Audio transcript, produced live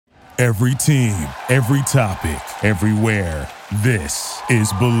Every team, every topic, everywhere. This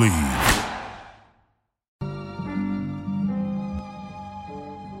is Believe.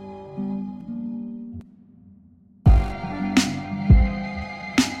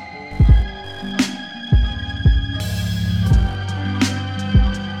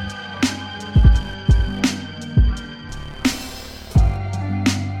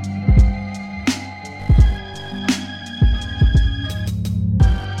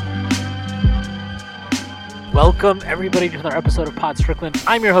 Welcome, everybody, to another episode of Pod Strickland.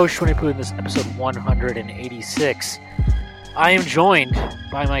 I'm your host, Shwinny Poo, in this episode 186. I am joined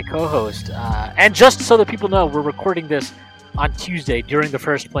by my co-host, and just so that people know, we're recording this on Tuesday during the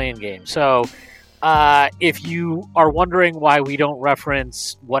first play-in game. So, if you are wondering why we don't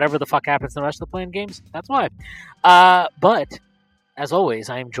reference whatever the fuck happens in the rest of the play-in games, that's why. But, as always,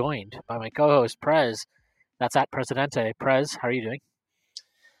 I am joined by my co-host, Prez. That's at Presidente. Prez, how are you doing?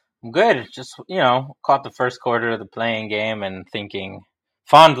 I'm good. Just, caught the first quarter of the playing game and thinking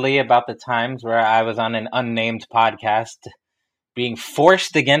fondly about the times where I was on an unnamed podcast being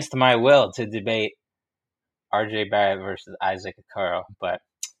forced against my will to debate RJ Barrett versus Isaac Okoro. But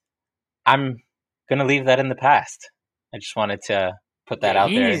I'm going to leave that in the past. I just wanted to put that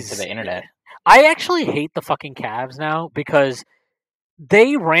out there into the internet. I actually hate the fucking Cavs now because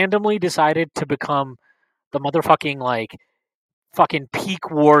they randomly decided to become the motherfucking, fucking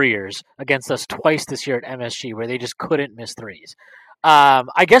peak warriors against us twice this year at MSG, where they just couldn't miss threes.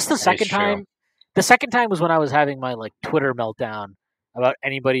 I guess the second time was when I was having my Twitter meltdown about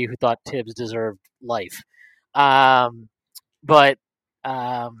anybody who thought Tibbs deserved life. Scumbag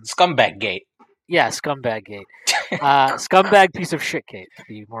gate. Yeah, scumbag gate. Scumbag piece of shit gate, to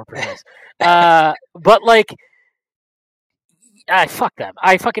be more precise. Fuck them.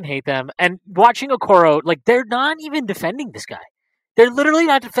 I fucking hate them. And watching Okoro, they're not even defending this guy. They're literally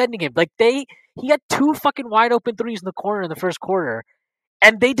not defending him. He got two fucking wide open threes in the corner in the first quarter,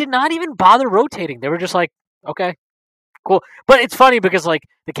 and they did not even bother rotating. They were just like, okay, cool. But it's funny because the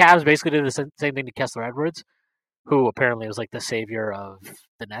Cavs basically did the same thing to Kessler Edwards, who apparently was the savior of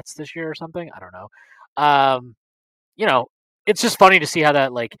the Nets this year or something. I don't know. It's just funny to see how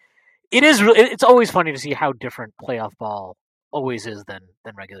that it's always funny to see how different playoff ball always is than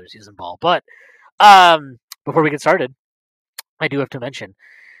regular season ball. But before we get started, I do have to mention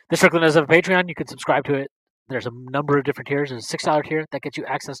the Strickland does have a Patreon. You can subscribe to it. There's a number of different tiers. There's a $6 tier that gets you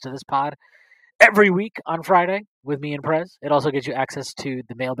access to this pod every week on Friday with me and Prez. It also gets you access to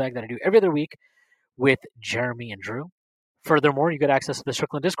the mailbag that I do every other week with Jeremy and Drew. Furthermore, you get access to the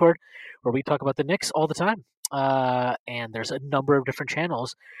Strickland Discord where we talk about the Knicks all the time. And there's a number of different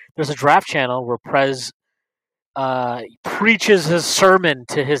channels. There's a draft channel where Prez preaches his sermon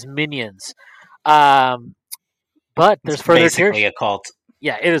to his minions. But there's further tiers. Basically a cult.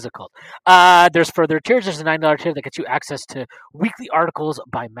 Yeah, it is a cult. There's further tiers. There's a $9 tier that gets you access to weekly articles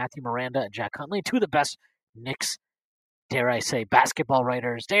by Matthew Miranda and Jack Huntley, two of the best Knicks, dare I say, basketball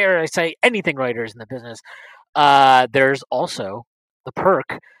writers, dare I say, anything writers in the business. There's also the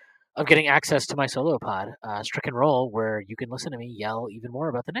perk of getting access to my solo pod, Strick and Roll, where you can listen to me yell even more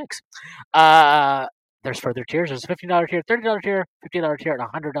about the Knicks. There's further tiers. There's a $15 tier, $30 tier, $50 tier, and a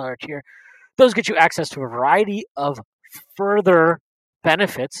 $100 tier. Those get you access to a variety of further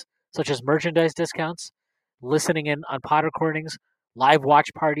benefits, such as merchandise discounts, listening in on pod recordings, live watch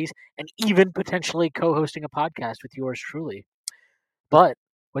parties, and even potentially co-hosting a podcast with yours truly. But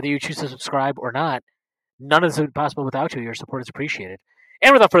whether you choose to subscribe or not, none of this would be possible without you. Your support is appreciated.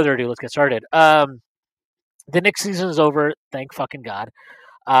 And without further ado, let's get started. The Knicks season is over. Thank fucking God.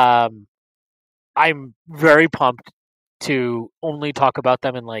 I'm very pumped to only talk about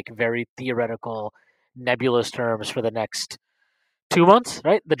them in very theoretical, nebulous terms for the next 2 months,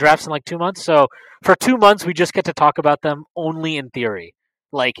 right? The draft's in 2 months. So for 2 months, we just get to talk about them only in theory.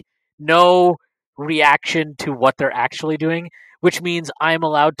 No reaction to what they're actually doing, which means I'm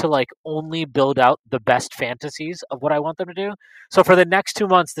allowed to only build out the best fantasies of what I want them to do. So for the next 2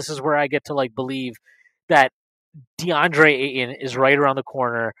 months, this is where I get to believe that DeAndre Ayton is right around the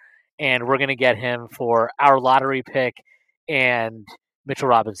corner and we're going to get him for our lottery pick and Mitchell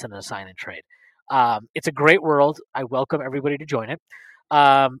Robinson in a sign and trade. It's a great world. I welcome everybody to join it.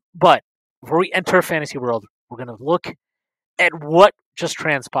 But before we enter fantasy world, we're going to look at what just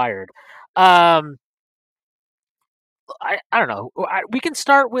transpired. I don't know. We can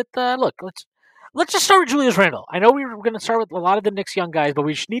start with let's just start with Julius Randle. I know we were going to start with a lot of the Knicks young guys, but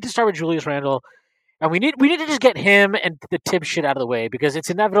we need to start with Julius Randle. And we need to just get him and the Tibbs shit out of the way because it's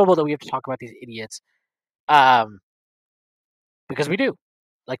inevitable that we have to talk about these idiots. Because we do.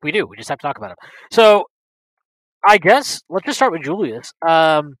 We do. We just have to talk about him. So I guess let's just start with Julius.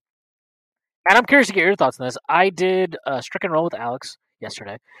 And I'm curious to get your thoughts on this. I did a Strickland roll with Alex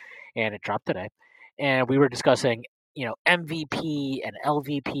yesterday, and it dropped today. And we were discussing, MVP and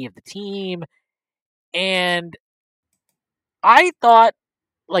LVP of the team. And I thought,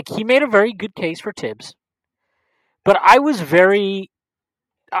 like, he made a very good case for Tibbs. But I was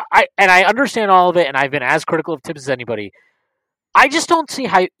I understand all of it, and I've been as critical of Tibbs as anybody. I just don't see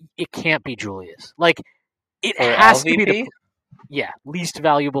how it can't be Julius. Like, it For has to be LVP? least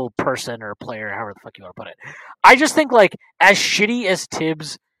valuable person or player, however the fuck you want to put it. I just think, like, as shitty as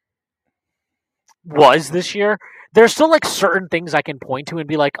Tibbs was this year, there's still, like, certain things I can point to and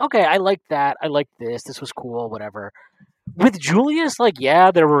be like, okay, I like that, I like this was cool, whatever. With Julius, like,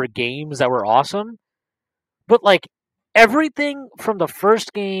 yeah, there were games that were awesome, but, like, everything from the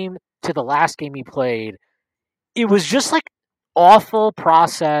first game to the last game he played, it was just, like, awful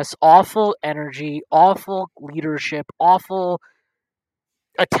process, awful energy, awful leadership, awful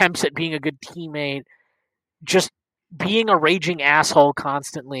attempts at being a good teammate, just being a raging asshole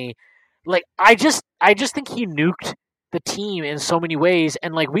constantly. Like, I just think he nuked the team in so many ways,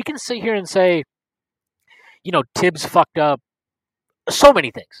 and, like, we can sit here and say, Tibbs fucked up so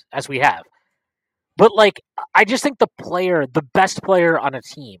many things as we have. But, like, I just think the best player on a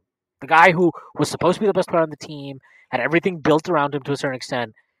team, the guy who was supposed to be the best player on the team, had everything built around him to a certain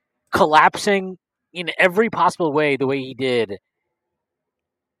extent, collapsing in every possible way the way he did.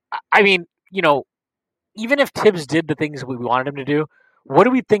 I mean, even if Tibbs did the things we wanted him to do, what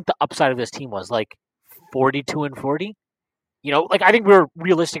do we think the upside of this team was? Like 42-40? Like, I think we're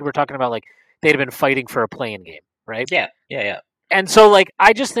realistic. We're talking about, like, they'd have been fighting for a play-in game, right? Yeah. And so, like,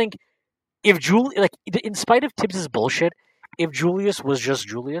 I just think if in spite of Tibbs's bullshit, if Julius was just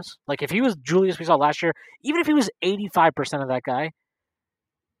Julius, like, if he was Julius we saw last year, even if he was 85% of that guy,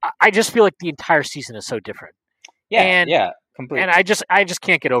 I just feel like the entire season is so different. Yeah, completely. And I just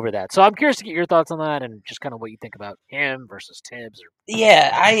can't get over that. So I'm curious to get your thoughts on that and just kind of what you think about him versus Tibbs.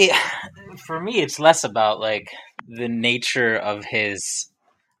 For me, it's less about, like, the nature of his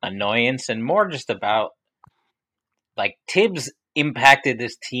annoyance and more just about, like, Tibbs impacted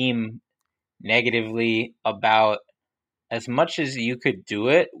this team negatively about as much as you could do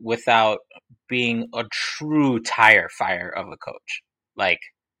it without being a true tire fire of a coach. Like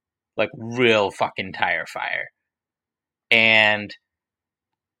real fucking tire fire. And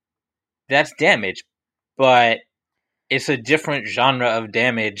that's damage, but it's a different genre of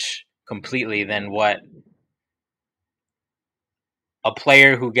damage completely than what a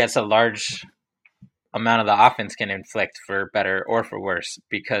player who gets a large amount of the offense can inflict, for better or for worse,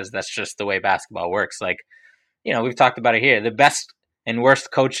 because that's just the way basketball works. Like, we've talked about it here. The best and worst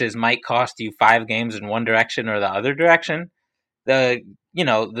coaches might cost you 5 games in one direction or the other direction. The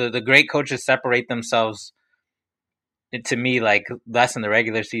great coaches separate themselves, to me, like, less in the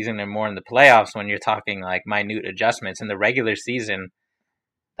regular season and more in the playoffs when you're talking, like, minute adjustments. In the regular season,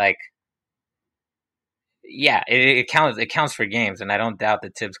 like, yeah, it counts for games, and I don't doubt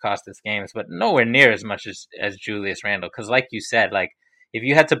that Tibbs cost us games, but nowhere near as much as Julius Randle. Because, like you said, like, if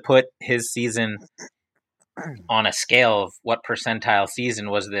you had to put his season on a scale of what percentile season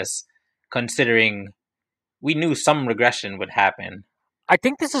was this, considering we knew some regression would happen. I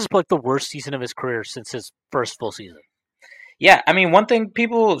think this is, like, the worst season of his career since his first full season. Yeah, I mean, one thing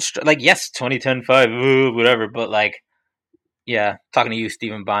people, like, yes, 2010-5, whatever, but, like, yeah, talking to you,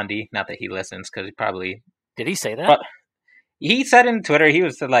 Stephen Bondi, not that he listens, because he probably... Did he say that? But he said in Twitter he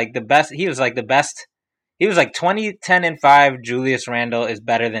was like the best. He was like 2010-5. Julius Randle is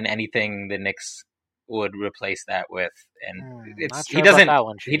better than anything the Knicks would replace that with, and he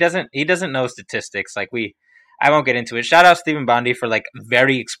doesn't know statistics. Like, I won't get into it. Shout out Stephen Bondi for, like,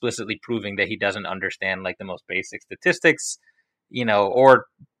 very explicitly proving that he doesn't understand, like, the most basic statistics, or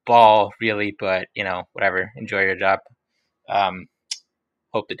ball really. But whatever. Enjoy your job.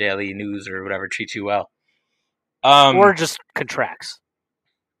 Hope the Daily News or whatever treats you well. Or just contracts.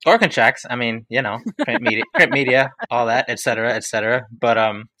 Or contracts. I mean, print media, all that, et cetera. But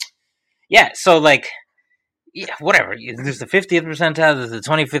yeah. So, like, yeah, whatever. There's the 50th percentile. There's the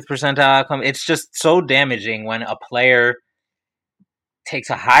 25th percentile outcome. It's just so damaging when a player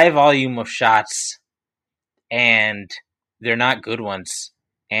takes a high volume of shots and they're not good ones,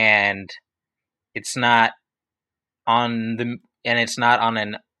 and it's not on an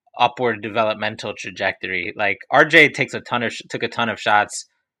upward developmental trajectory. Like, RJ took a ton of shots,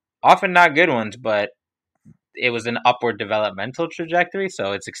 often not good ones, but it was an upward developmental trajectory,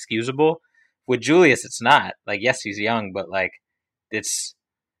 so it's excusable. With Julius, it's not. Like, yes, he's young, but, like, it's,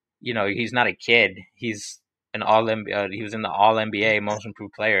 he's not a kid. He's an he was in the All NBA, most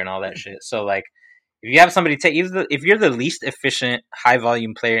improved player, and all that shit. So, like, If you have somebody if you're the least efficient high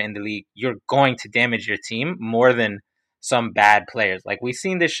volume player in the league, you're going to damage your team more than some bad players. Like we've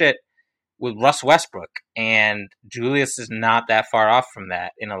seen this shit with Russ Westbrook, and Julius is not that far off from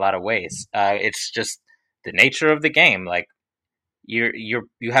that in a lot of ways. It's just the nature of the game. Like you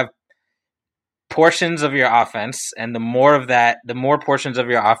have portions of your offense, and the more portions of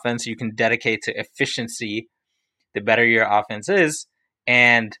your offense you can dedicate to efficiency, the better your offense is.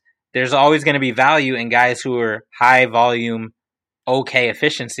 And there's always going to be value in guys who are high volume, okay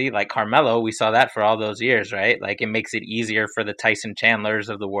efficiency, like Carmelo. We saw that for all those years, right? Like it makes it easier for the Tyson Chandlers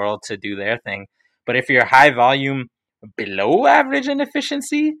of the world to do their thing. But if you're high volume, below average in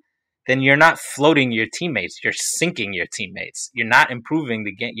efficiency, then you're not floating your teammates. You're sinking your teammates. You're not improving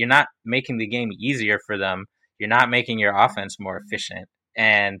the game. You're not making the game easier for them. You're not making your offense more efficient.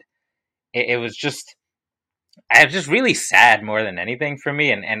 And it was just really sad more than anything for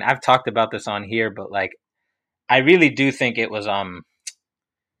me. And I've talked about this on here, but like, I really do think it was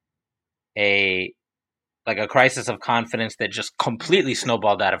a crisis of confidence that just completely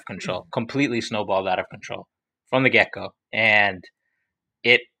snowballed out of control from the get-go. And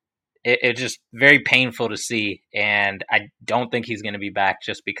it's just very painful to see. And I don't think he's going to be back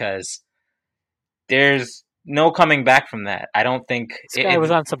just because there's no coming back from that. I don't think this guy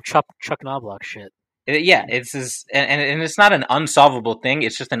was on some Chuck Knobloch shit. It's just, and it's not an unsolvable thing.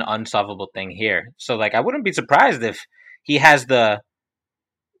 It's just an unsolvable thing here. So like, I wouldn't be surprised if he has the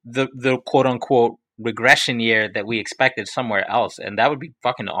quote unquote regression year that we expected somewhere else, and that would be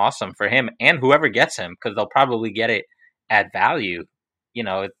fucking awesome for him and whoever gets him, because they'll probably get it at value. You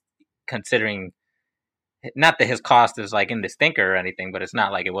know, considering not that his cost is like in the stinker or anything, but it's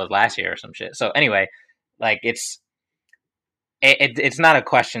not like it was last year or some shit. So anyway, like it's not a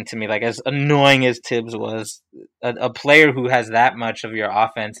question to me. Like, as annoying as Tibbs was, a player who has that much of your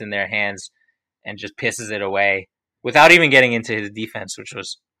offense in their hands and just pisses it away without even getting into his defense, which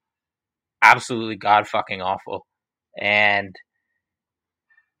was absolutely god fucking awful. And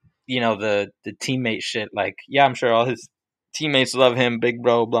you know, the teammate shit, like, yeah, I'm sure all his teammates love him, big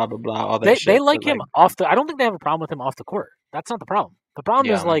bro, blah blah blah, all that shit. They like him off the. I don't think they have a problem with him off the court. That's not the problem. The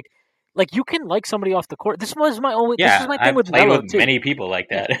problem is like you can like somebody off the court. This was my only. Yeah, this was my thing with Melo too. Many people like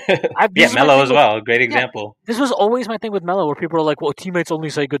that. Yeah, Melo as well. Great example. This was always my thing with Melo, where people are like, "Well, teammates only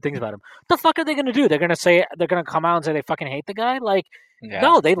say good things about him." The fuck are they going to do? They're going to come out and say they fucking hate the guy. Like,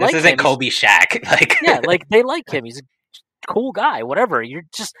 no, they like him. This isn't Kobe Shaq. Like, yeah, like they like him. He's a cool guy. Whatever.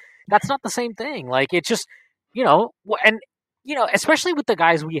 That's not the same thing. Like, it's just, you know, and you know, especially with the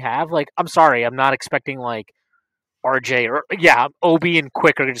guys we have. Like, I'm sorry, I'm not expecting like RJ or Obi and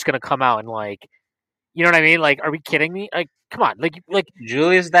Quick are just going to come out and like. You know what I mean? Like, are we kidding me? Like, come on, like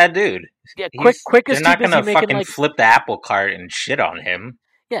Julius, that dude. Yeah, Quick is too busy making. They're not gonna fucking flip the apple cart and shit on him.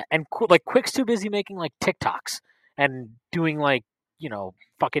 Yeah, and like Quick's too busy making like TikToks and doing like, you know,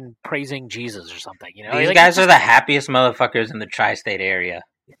 fucking praising Jesus or something. You know, these guys are the happiest motherfuckers in the tri-state area.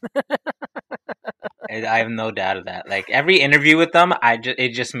 I have no doubt of that. Like, every interview with them,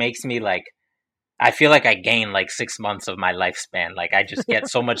 it just makes me like. I feel like I gain like 6 months of my lifespan. Like, I just get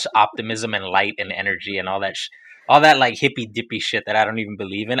so much optimism and light and energy and all that like hippy dippy shit that I don't even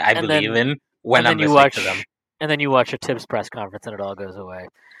believe in. I believe in when I'm listening to them. And then you watch a Tibbs press conference and it all goes away.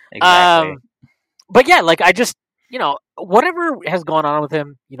 Exactly. But yeah, like, I just, you know, whatever has gone on with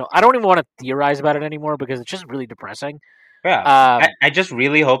him, you know, I don't even want to theorize about it anymore because it's just really depressing. Yeah. I just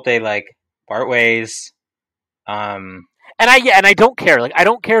really hope they like part ways. And I don't care. Like, I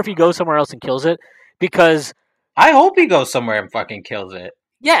don't care if he goes somewhere else and kills it, because I hope he goes somewhere and fucking kills it.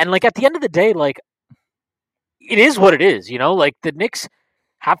 Yeah, and like at the end of the day, like, it is what it is, you know? Like, the Knicks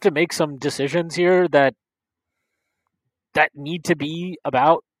have to make some decisions here that need to be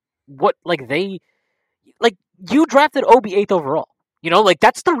about what, like, you drafted Obi 8th overall. You know, like,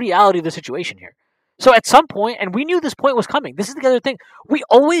 that's the reality of the situation here. So at some point, and we knew this point was coming. This is the other thing. We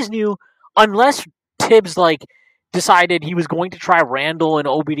always knew, unless Tibbs, like, decided he was going to try Randall and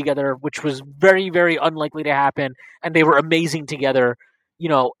Obi together, which was very, very unlikely to happen, and they were amazing together, you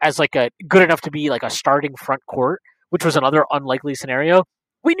know, as like a good enough to be like a starting front court, which was another unlikely scenario.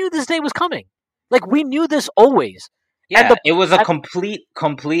 We knew this day was coming. Like, we knew this always. Yeah, it was a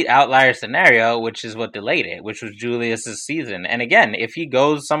complete outlier scenario, which is what delayed it, which was Julius's season. And again, if he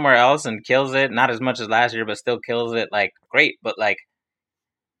goes somewhere else and kills it, not as much as last year, but still kills it, like, great. But like,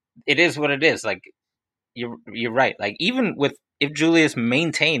 it is what it is. Like, you're right. Like, even if Julius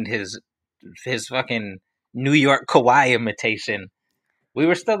maintained his fucking New York Kawhi imitation, we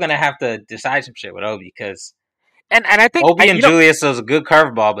were still gonna have to decide some shit with Obi, because and I think Obi and Julius is a good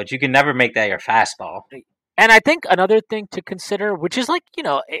curveball, but you can never make that your fastball. And I think another thing to consider, which is like, you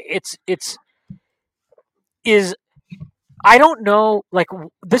know, it's is I don't know. Like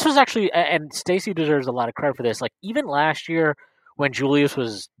this was actually, and Stacey deserves a lot of credit for this. Like even last year when Julius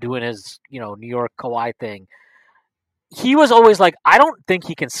was doing his New York Kawhi thing, he was always like, I don't think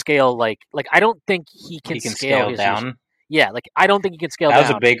he can scale. Like I don't think he can He can scale scale his down. Yeah, like I don't think he can scale That down.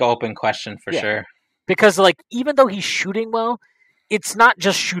 was a big open question for sure. Because like even though he's shooting well, it's not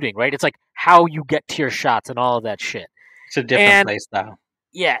just shooting, right? It's like how you get to your shots and all of that shit. It's a different play style.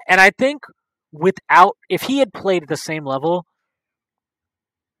 Yeah, and I think if he had played at the same level,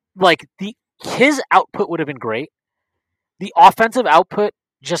 like his output would have been great. The offensive output,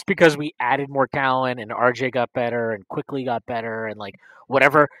 just because we added more talent and RJ got better and quickly got better and like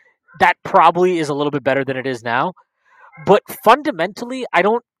whatever, that probably is a little bit better than it is now. But fundamentally, I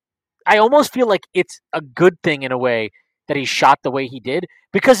almost feel like it's a good thing in a way that he shot the way he did,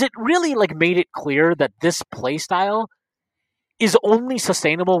 because it really like made it clear that this play style is only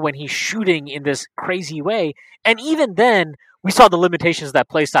sustainable when he's shooting in this crazy way. And even then, we saw the limitations of that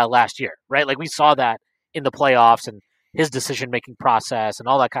play style last year, right? Like we saw that in the playoffs and his decision-making process and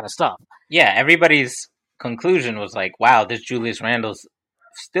all that kind of stuff. Yeah, everybody's conclusion was like, wow, this Julius Randle's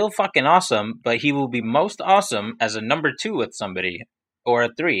still fucking awesome, but he will be most awesome as a number 2 with somebody or a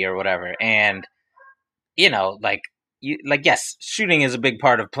 3 or whatever. And, yes, shooting is a big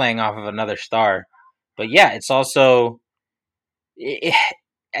part of playing off of another star. But yeah, it's also...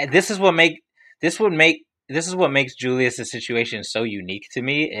 This is what makes Julius' situation so unique to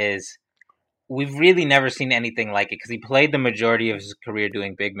me is we've really never seen anything like it, because he played the majority of his career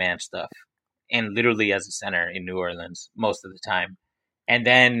doing big man stuff and literally as a center in New Orleans most of the time. And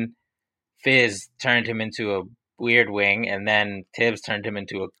then Fizz turned him into a weird wing, and then Tibbs turned him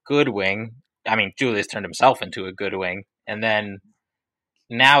into a good wing. I mean, Julius turned himself into a good wing. And then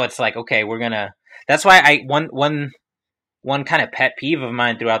now it's like, okay, that's why one kind of pet peeve of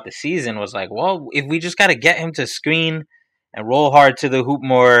mine throughout the season was like, well, if we just got to get him to screen and roll hard to the hoop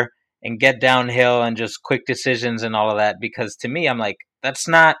more and get downhill and just quick decisions and all of that, because to me, I'm like, that's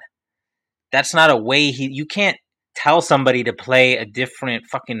not a way you can't tell somebody to play a different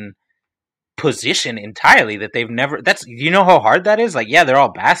fucking position entirely that they've never, you know how hard that is? Like, yeah, they're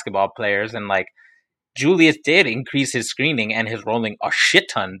all basketball players, and like Julius did increase his screening and his rolling a shit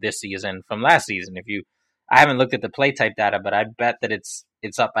ton this season from last season. I haven't looked at the play type data, but I bet that it's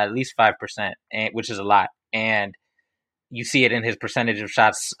up at least 5%, which is a lot. And you see it in his percentage of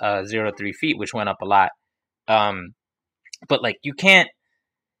shots 0 to 3 feet, which went up a lot. But like, you can't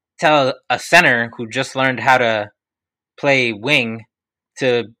tell a center who just learned how to play wing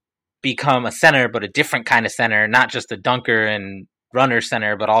to become a center, but a different kind of center, not just a dunker and runner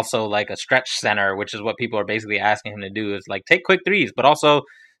center, but also like a stretch center, which is what people are basically asking him to do, is like take quick threes, but also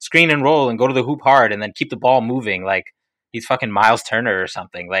screen and roll and go to the hoop hard and then keep the ball moving like he's fucking Miles Turner or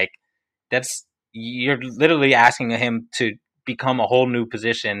something. Like, you're literally asking him to become a whole new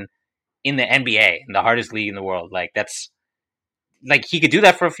position in the NBA, in the hardest league in the world. Like, that's like, he could do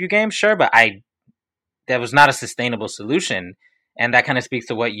that for a few games, sure, but that was not a sustainable solution. And that kind of speaks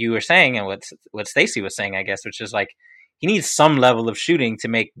to what you were saying and what Stacey was saying, I guess, which is like, he needs some level of shooting to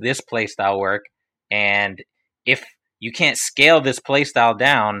make this play style work. And if you can't scale this play style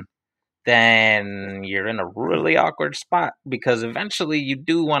down, then you're in a really awkward spot, because eventually you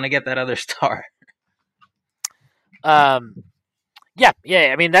do want to get that other star. Yeah.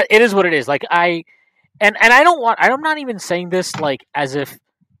 I mean, that it is what it is. Like I'm not even saying this like as if,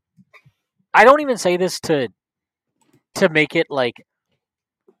 I don't even say this to make it like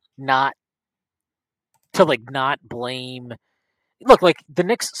not blame. Look, like the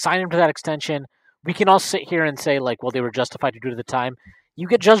Knicks signed him to that extension. We can all sit here and say like, well, they were justified to do it at the time. You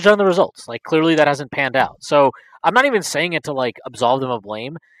get judged on the results. Like, clearly that hasn't panned out. So I'm not even saying it to like absolve them of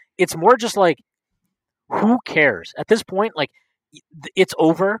blame. It's more just like, who cares at this point? Like, it's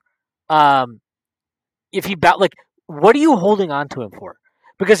over. If he like, what are you holding on to him for?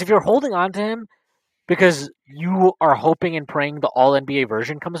 Because if you're holding on to him because you are hoping and praying the All NBA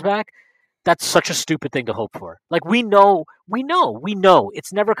version comes back, that's such a stupid thing to hope for. Like, we know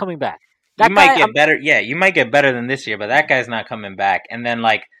it's never coming back. You might get better. Yeah, you might get better than this year, but that guy's not coming back. And then,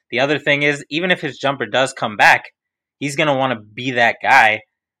 like, the other thing is, even if his jumper does come back, he's going to want to be that guy.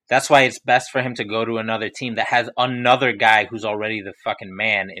 That's why it's best for him to go to another team that has another guy who's already the fucking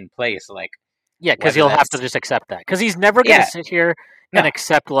man in place. Like, yeah, because he'll have to just accept that. Because he's never going to sit here and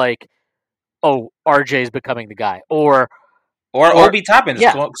accept, like, oh, RJ's becoming the guy. Or Obi Toppin's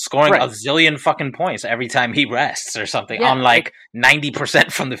scoring a zillion fucking points every time he rests or something on like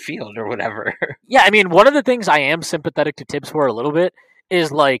 90% from the field or whatever. Yeah, I mean, one of the things I am sympathetic to Tibbs for a little bit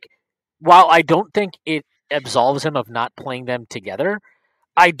is like, while I don't think it absolves him of not playing them together,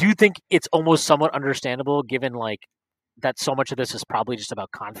 I do think it's almost somewhat understandable given like that so much of this is probably just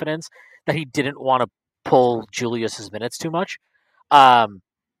about confidence that he didn't want to pull Julius's minutes too much. Um,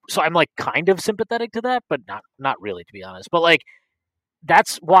 so I'm like kind of sympathetic to that, but not really to be honest. But like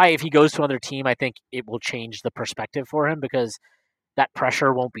that's why if he goes to another team, I think it will change the perspective for him because that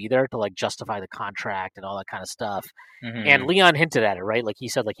pressure won't be there to like justify the contract and all that kind of stuff. And Leon hinted at it, right? Like he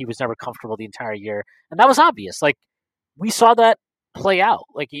said, like he was never comfortable the entire year, and that was obvious. Like we saw that play out.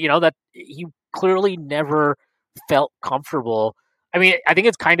 Like that he clearly never felt comfortable. I mean, I think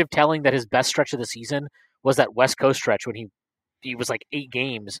it's kind of telling that his best stretch of the season was that West Coast stretch when he was like 8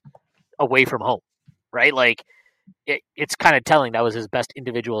 games away from home, right? Like it's kind of telling that was his best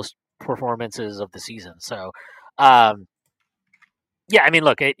individual performances of the season. So, yeah, I mean,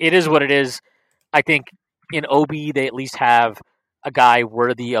 look, it is what it is. I think in Obi they at least have a guy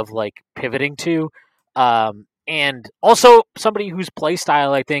worthy of like pivoting to, and also somebody whose play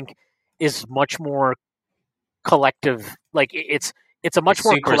style I think is much more collective. Like it's a much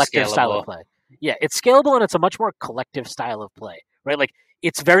more collective style of play. Yeah, it's scalable and it's a much more collective style of play, right? Like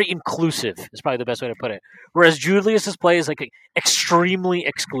it's very inclusive is probably the best way to put it. Whereas Julius's play is like extremely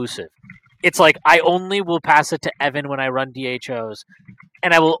exclusive. It's like I only will pass it to Evan when I run DHOs,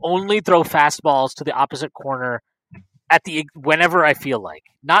 and I will only throw fastballs to the opposite corner at whenever I feel like.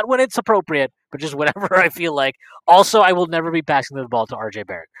 Not when it's appropriate, but just whenever I feel like. Also, I will never be passing the ball to RJ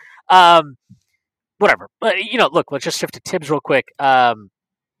Barrett. Whatever. But look, let's just shift to Tibbs real quick.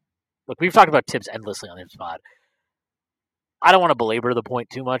 Look, we've talked about Tibbs endlessly on this pod. I don't want to belabor the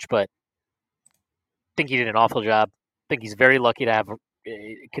point too much, but I think he did an awful job. I think he's very lucky to have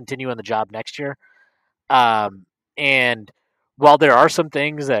continue on the job next year. And while there are some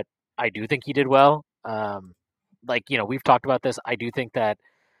things that I do think he did well, we've talked about this, I do think that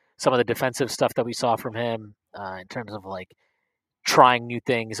some of the defensive stuff that we saw from him in terms of like trying new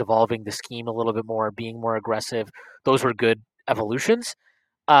things, evolving the scheme a little bit more, being more aggressive, those were good evolutions.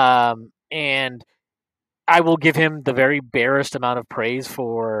 And I will give him the very barest amount of praise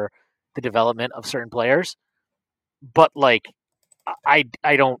for the development of certain players. But like, I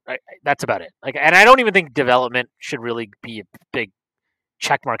don't. That's about it. Like, and I don't even think development should really be a big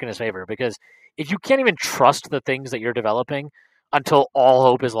check mark in his favor because if you can't even trust the things that you're developing until all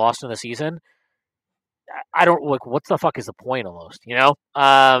hope is lost in the season, I don't like. What the fuck is the point? Almost,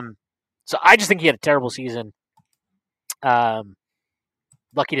 So I just think he had a terrible season.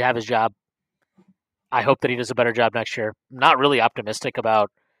 Lucky to have his job. I hope that he does a better job next year. I'm not really optimistic about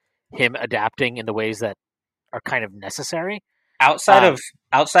him adapting in the ways that are kind of necessary. Outside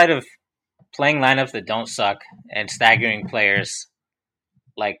of playing lineups that don't suck and staggering players,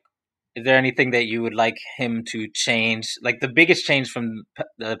 like, is there anything that you would like him to change? Like, the biggest change from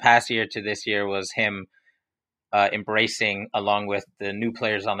the past year to this year was him embracing, along with the new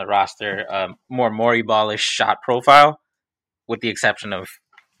players on the roster, more Maury Ball-ish shot profile, with the exception of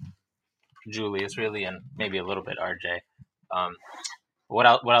Julius, really, and maybe a little bit RJ. What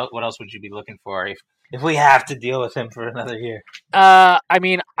else would you be looking for if we have to deal with him for another year? I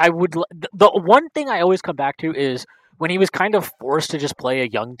mean, I would. The one thing I always come back to is when he was kind of forced to just play a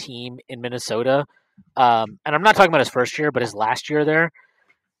young team in Minnesota. And I'm not talking about his first year, but his last year there,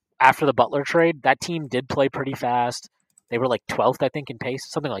 after the Butler trade, that team did play pretty fast. They were like 12th, I think, in pace,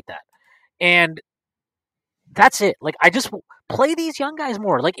 something like that. And that's it. Like, I just play these young guys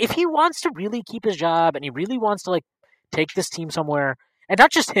more. Like, if he wants to really keep his job and he really wants to like take this team somewhere, and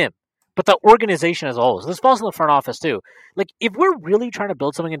not just him, but the organization as a whole. So this falls in the front office too. Like, if we're really trying to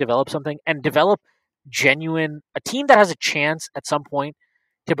build something and develop something and develop a team that has a chance at some point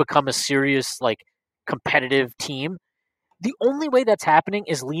to become a serious, like, competitive team, the only way that's happening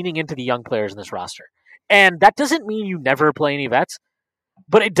is leaning into the young players in this roster. And that doesn't mean you never play any vets,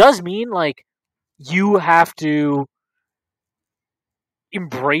 but it does mean, like, you have to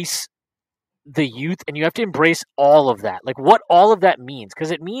embrace the youth and you have to embrace all of that. Like, what all of that means,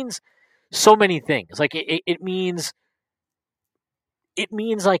 because it means so many things. Like, it means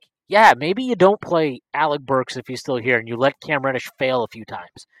like, yeah, maybe you don't play Alec Burks if he's still here and you let Cam Reddish fail a few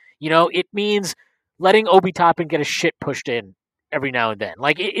times. It means letting Obi Toppin get his shit pushed in every now and then.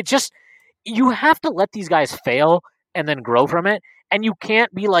 Like, it just, you have to let these guys fail and then grow from it. And you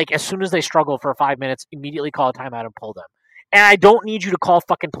can't be like, as soon as they struggle for 5 minutes, immediately call a timeout and pull them. And I don't need you to call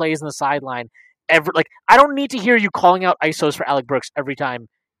fucking plays on the sideline I don't need to hear you calling out ISOs for Alec Burks every time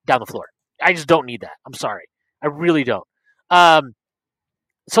down the floor. I just don't need that. I'm sorry. I really don't.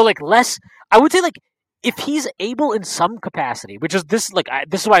 So, like, I would say, like, if he's able in some capacity, which is this, like,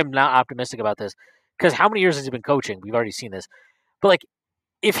 this is why I'm not optimistic about this, because how many years has he been coaching? We've already seen this. But, like,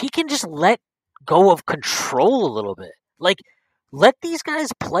 if he can just let go of control a little bit, like, let these guys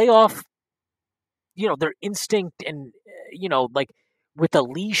play off, their instinct and, like with a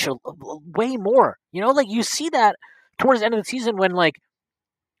leash way more. Like you see that towards the end of the season when like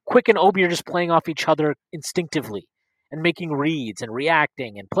Quick and Obi are just playing off each other instinctively and making reads and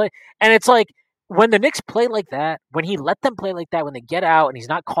reacting and play. And it's like when the Knicks play like that, when he let them play like that, when they get out and he's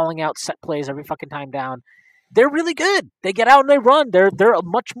not calling out set plays every fucking time down, they're really good. They get out and they run. They're a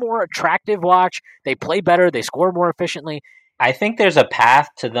much more attractive watch. They play better. They score more efficiently. I think there's a path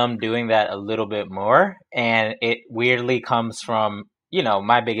to them doing that a little bit more, and it weirdly comes from,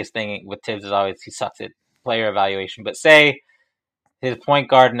 my biggest thing with Tibbs is always he sucks at player evaluation. But say his point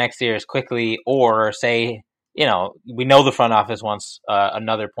guard next year is Quickly, or say, we know the front office wants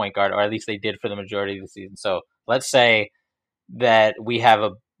another point guard, or at least they did for the majority of the season. So let's say that we have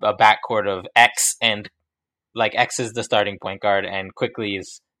a backcourt of X, and like X is the starting point guard and Quickly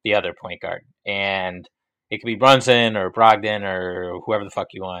is the other point guard. And it could be Brunson or Brogdon or whoever the fuck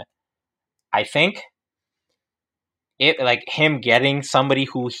you want. I think him getting somebody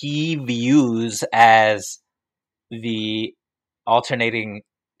who he views as the alternating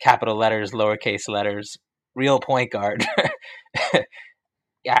capital letters, lowercase letters, real point guard.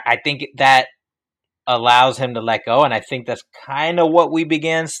 I think that allows him to let go, and I think that's kind of what we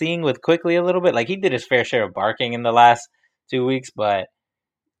began seeing with Quickly a little bit. Like he did his fair share of barking in the last 2 weeks, but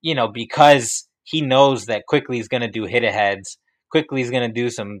because he knows that Quickly is going to do hit-aheads, Quickly is going to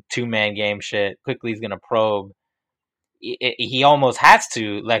do some two-man game shit, Quickly is going to probe. He almost has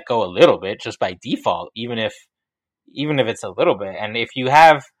to let go a little bit just by default, even if it's a little bit. And if you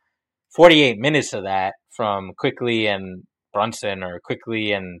have 48 minutes of that from Quickly and Brunson or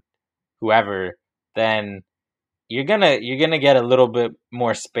Quickly and whoever, then you're gonna get a little bit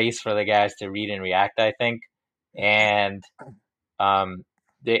more space for the guys to read and react, I think. And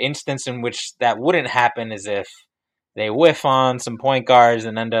the instance in which that wouldn't happen is if they whiff on some point guards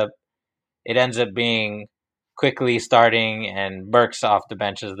and it ends up being Quickly starting and Burks off the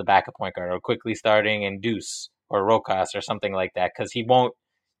bench as the backup point guard, or Quickly starting and Deuce or Rokas or something like that, because he won't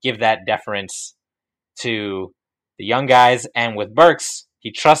give that deference to the young guys. And with Burks,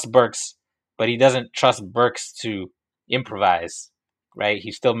 he trusts Burks, but he doesn't trust Burks to improvise, right?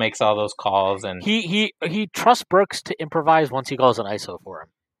 He still makes all those calls, and he trusts Burks to improvise once he calls an ISO for him.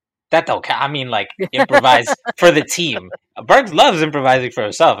 That don't count. I mean, like, improvise for the team. Burks loves improvising for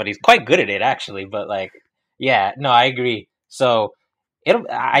himself, and he's quite good at it, actually. But like, yeah, no, I agree. So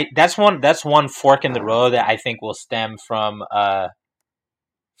that's one fork in the road that I think will stem from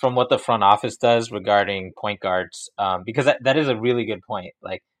what the front office does regarding point guards, because that is a really good point.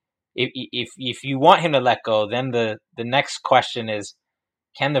 Like, if you want him to let go, then the next question is,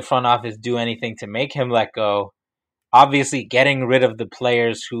 can the front office do anything to make him let go? Obviously, getting rid of the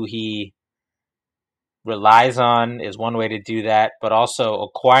players who he relies on is one way to do that, but also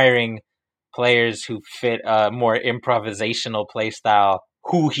acquiring players who fit a more improvisational play style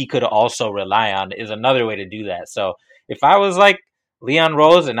who he could also rely on is another way to do that. So if I was like Leon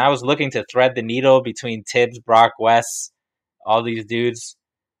Rose and I was looking to thread the needle between Tibbs, Brock, Wes, all these dudes,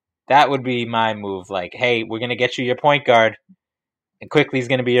 that would be my move. Like, hey, we're going to get you your point guard, and Quickly is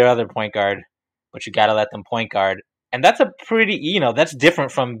going to be your other point guard, but you got to let them point guard. And that's a pretty, that's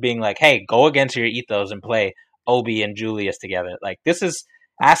different from being like, hey, go against your ethos and play Obi and Julius together. Like, this is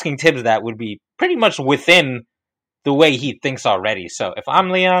asking Tibbs that would be pretty much within the way he thinks already. So if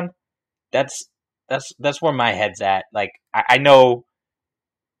I'm Leon, that's where my head's at. Like, I know,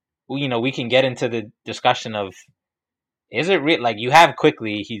 we can get into the discussion of, is it real? Like, you have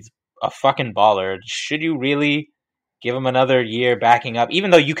Quickly, he's a fucking baller. Should you really give him another year backing up?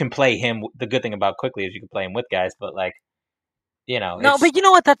 Even though you can play him, the good thing about Quickly is you can play him with guys, but like, No, but you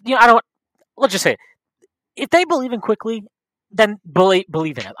know what? I don't. Let's just say, if they believe in Quickly, then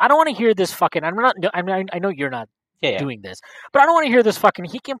believe in him. I don't want to hear this fucking. I know you're not doing this, but I don't want to hear this fucking.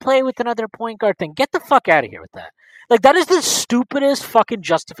 He can play with another point guard thing. Get the fuck out of here with that. Like, that is the stupidest fucking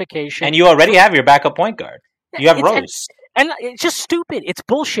justification. And you already have your backup point guard. You have Rose. And it's just stupid. It's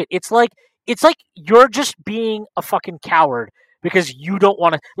bullshit. It's like you're just being a fucking coward because you don't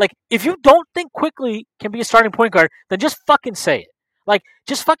want to. Like, if you don't think Quickly can be a starting point guard, then just fucking say it. Like,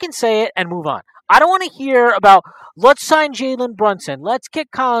 just fucking say it and move on. I don't want to hear about, let's sign Jalen Brunson, let's get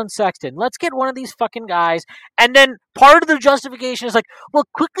Colin Sexton, let's get one of these fucking guys, and then part of the justification is like, well,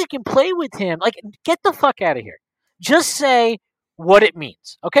 Quickly can play with him. Like, get the fuck out of here. Just say what it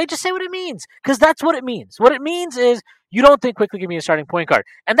means, okay? Just say what it means, because that's what it means. What it means is you don't think Quickly can be a starting point guard,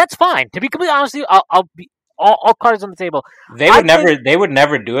 and that's fine. To be completely honest with you, I'll be all cards on the table. They would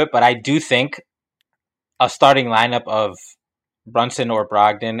never do it, but I do think a starting lineup of Brunson or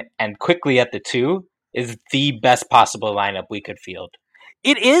Brogdon and Quickly at the 2 is the best possible lineup we could field.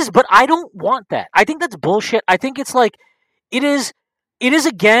 It is, but I don't want that. I think that's bullshit. I think it's like it is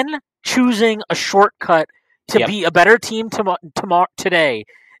again choosing a shortcut to be a better team tomorrow today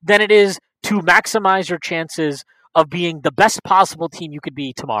than it is to maximize your chances of being the best possible team you could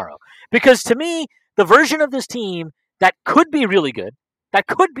be tomorrow. Because to me, the version of this team that could be really good,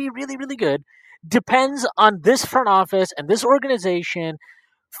 depends on this front office and this organization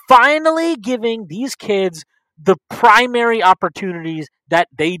finally giving these kids the primary opportunities that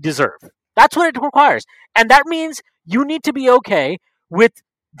they deserve. That's what it requires. And that means you need to be okay with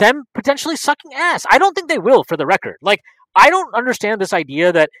them potentially sucking ass. I don't think they will, for the record. Like, I don't understand this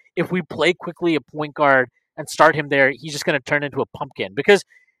idea that if we play quickly a point guard and start him there, he's just going to turn into a pumpkin, because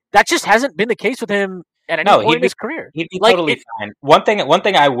that just hasn't been the case with him at any point in his career. He'd be totally fine. One thing that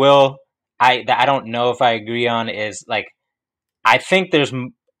I don't know if I agree on is, like, I think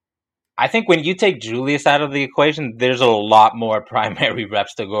when you take Julius out of the equation, there's a lot more primary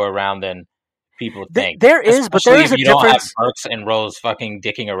reps to go around than people think. There is, but there is a difference. You don't have Burks and Rose fucking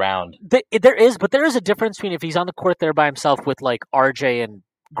dicking around. There is a difference between if he's on the court there by himself with, like, RJ and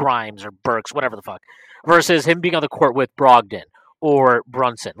Grimes or Burks, whatever the fuck, versus him being on the court with Brogdon or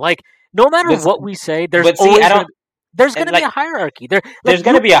Brunson. Like, no matter what we say, there's going to be a hierarchy. There's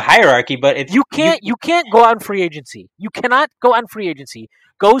going to be a hierarchy, but you can't go on free agency. You cannot go on free agency.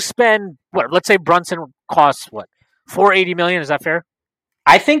 Go spend what? Let's say Brunson costs what? $480 million. Is that fair?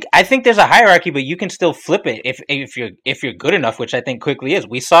 I think there's a hierarchy, but you can still flip it if you're good enough, which I think Quickly is.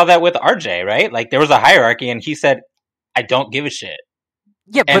 We saw that with RJ, right? Like, there was a hierarchy, and he said, "I don't give a shit."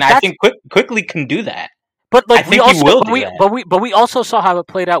 Yeah, and I think Quickly can do that. But like, we also saw how it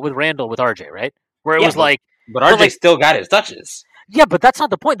played out with Randall with RJ, right? Where it was like, but RJ still got his touches. Yeah, but that's not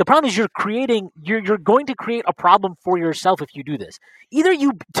the point. The problem is you're going to create a problem for yourself if you do this.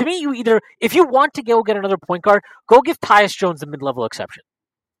 If you want to go get another point guard, go give Tyus Jones the mid-level exception.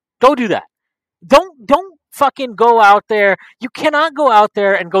 Go do that. Don't fucking go out there. You cannot go out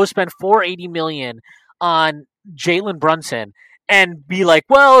there and go spend $480 million on Jalen Brunson and be like,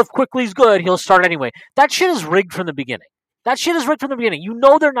 well, if Quickly's good, he'll start anyway. That shit is rigged from the beginning. You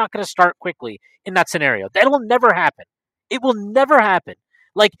know they're not going to start Quickly in that scenario. That will never happen. It will never happen.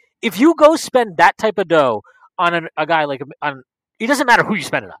 Like, if you go spend that type of dough on a guy like it doesn't matter who you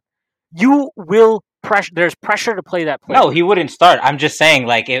spend it on. You will pressure. There's pressure to play that play. No, he wouldn't start. I'm just saying,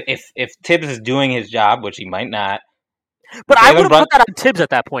 like, if Tibbs is doing his job, which he might not. But I wouldn't put that on Tibbs at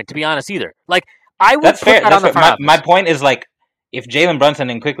that point, to be honest, either. Like, I would put that on the front office. My point is, like, if Jalen Brunson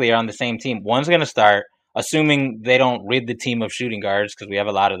and Quickly are on the same team, one's going to start, assuming they don't rid the team of shooting guards, because we have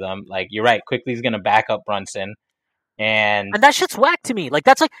a lot of them. Like, you're right, Quickly's going to back up Brunson. And that shit's whack to me. Like,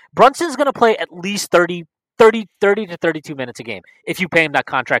 that's like, Brunson's going to play at least 30 to 32 minutes a game if you pay him that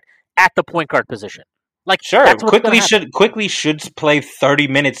contract at the point guard position. Like, sure, Quickly should play 30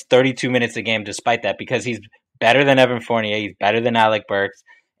 minutes, 32 minutes a game despite that, because he's better than Evan Fournier, he's better than Alec Burks,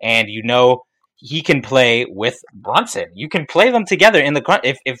 and he can play with Brunson. You can play them together in the front.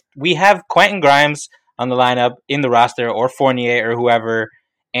 If we have Quentin Grimes on the lineup in the roster, or Fournier or whoever,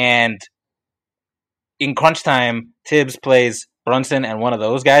 and in crunch time, Tibbs plays Brunson and one of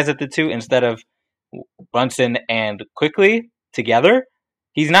those guys at the two instead of Brunson and Quickly together,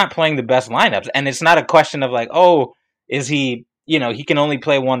 he's not playing the best lineups. And it's not a question of like, oh, is he, he can only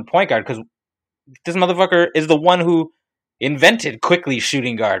play one point guard, because this motherfucker is the one who invented Quickly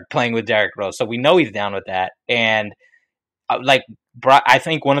shooting guard playing with Derrick Rose. So we know he's down with that. And I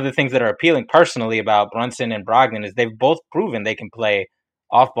think one of the things that are appealing personally about Brunson and Brogdon is they've both proven they can play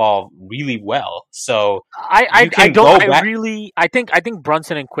off ball really well. So I think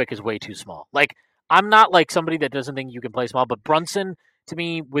Brunson and Quick is way too small. Like, I'm not like somebody that doesn't think you can play small, but Brunson, to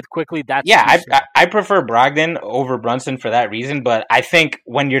me, with Quickly, that's I prefer Brogdon over Brunson for that reason. But I think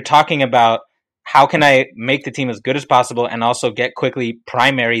when you're talking about how can I make the team as good as possible and also get Quickly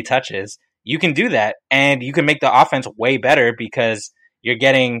primary touches, you can do that, and you can make the offense way better because you're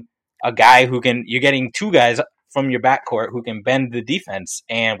getting you're getting two guys from your backcourt who can bend the defense,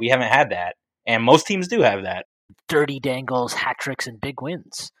 and we haven't had that, and most teams do have that. Dirty dangles, hat tricks, and big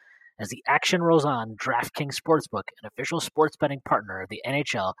wins. As the action rolls on, DraftKings Sportsbook, an official sports betting partner of the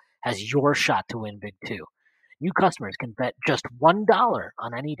NHL, has your shot to win big too. New customers can bet just $1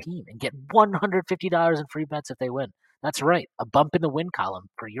 on any team and get $150 in free bets if they win. That's right, a bump in the win column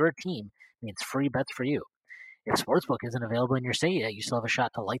for your team means free bets for you. If Sportsbook isn't available in your state yet, you still have a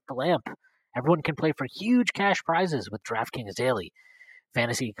shot to light the lamp. Everyone can play for huge cash prizes with DraftKings Daily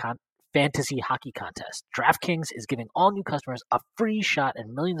Fantasy Hockey Contest. DraftKings is giving all new customers a free shot at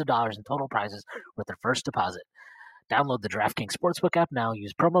millions of dollars in total prizes with their first deposit. Download the DraftKings Sportsbook app now.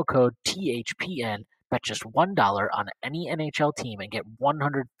 Use promo code THPN. Bet just $1 on any NHL team and get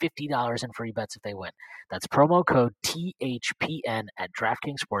 $150 in free bets if they win. That's promo code THPN at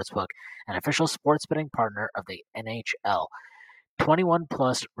DraftKings Sportsbook, an official sports betting partner of the NHL. 21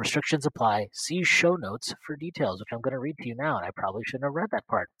 plus, restrictions apply. See show notes for details, which I'm going to read to you now, and I probably shouldn't have read that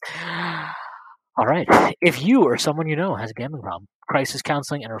part. All right. If you or someone you know has a gambling problem, crisis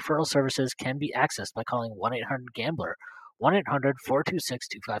counseling and referral services can be accessed by calling 1-800-GAMBLER,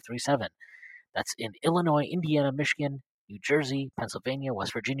 1-800-426-2537. That's in Illinois, Indiana, Michigan, New Jersey, Pennsylvania,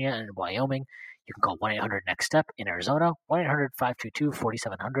 West Virginia, and Wyoming. You can call 1-800-NEXT-STEP in Arizona,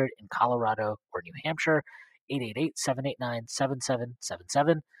 1-800-522-4700 in Colorado or New Hampshire,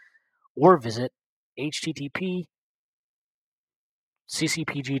 888-789-7777, or visit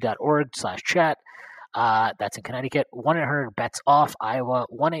http://ccpg.org/chat. That's in Connecticut. 1-800-BETS-OFF, Iowa,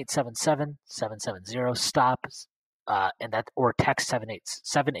 1-877-770-STOP, and that, or text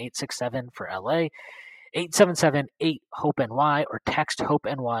 7867 for LA, 877-8-HOPE-NY, or text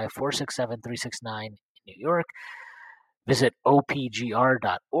HOPE-NY 467-369 in New York. Visit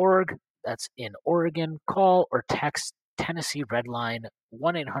opgr.org. That's in Oregon. Call or text Tennessee Redline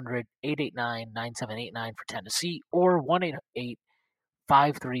 1-800-889-9789 for Tennessee, or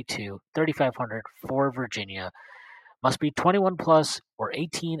 1-888-532-3500 for Virginia. Must be 21 plus or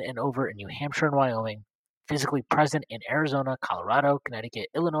 18 and over in New Hampshire and Wyoming. Physically present in Arizona, Colorado, Connecticut,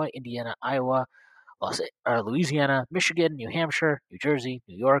 Illinois, Indiana, Iowa, Louisiana, Michigan, New Hampshire, New Jersey,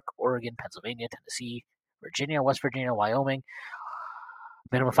 New York, Oregon, Pennsylvania, Tennessee, Virginia, West Virginia, Wyoming.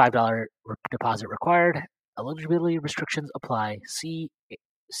 Minimum $5 deposit required. Eligibility restrictions apply. See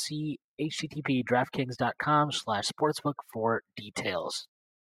http://DraftKings.com/sportsbook for details.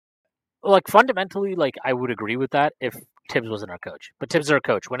 Like, fundamentally, like, I would agree with that if Tibbs wasn't our coach. But Tibbs is our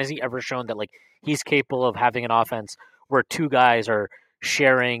coach. When has he ever shown that, like, he's capable of having an offense where two guys are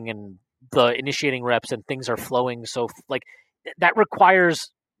sharing and the initiating reps and things are flowing? So, like, that requires...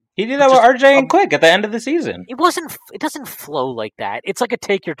 He did that with RJ and Quick at the end of the season. It doesn't flow like that. It's like a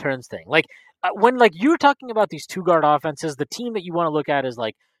take your turns thing. Like, when, like, you're talking about these two-guard offenses, the team that you want to look at is,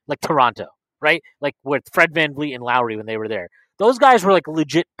 like Toronto, right? Like, with Fred VanVleet and Lowry when they were there. Those guys were, like,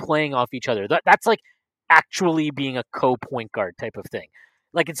 legit playing off each other. That's like, actually being a co-point guard type of thing.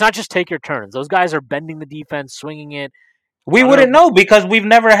 Like, it's not just take your turns. Those guys are bending the defense, swinging it. We wouldn't know because we've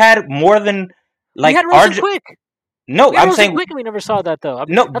never had more than, like, we had Rose and Quick. No, I'm saying Quick, we never saw that though.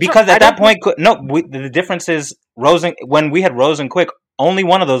 Because at that point, the difference is when we had Rose and Quick, only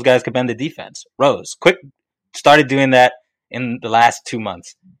one of those guys could bend the defense. Rose. Quick started doing that in the last 2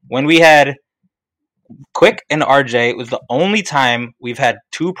 months. When we had Quick and RJ, it was the only time we've had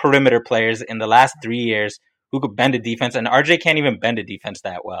two perimeter players in the last 3 years who could bend a defense, and RJ can't even bend a defense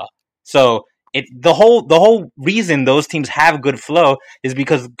that well. So the whole reason those teams have good flow is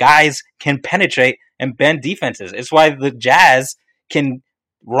because guys can penetrate and bend defenses. It's why the Jazz can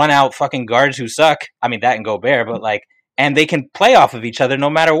run out fucking guards who suck. I mean, that and Gobert, but like, and they can play off of each other no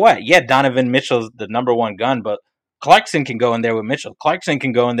matter what. Yeah, Donovan Mitchell's the number one gun, but Clarkson can go in there with Mitchell. Clarkson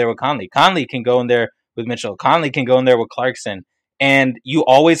can go in there with Conley. Conley can go in there with Mitchell. Conley can go in there with Clarkson. And you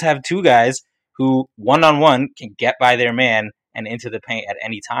always have two guys who one-on-one can get by their man and into the paint at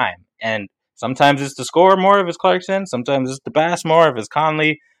any time. And sometimes it's the score more if it's Clarkson. Sometimes it's the pass more if it's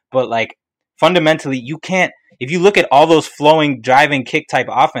Conley. But like, fundamentally, you can't. If you look at all those flowing, driving, kick type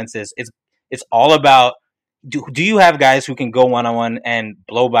offenses, it's all about do you have guys who can go one on one and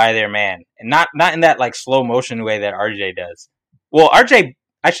blow by their man, and not in that like slow motion way that RJ does. Well, RJ,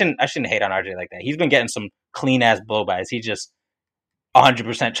 I shouldn't hate on RJ like that. He's been getting some clean ass blow bys. He's just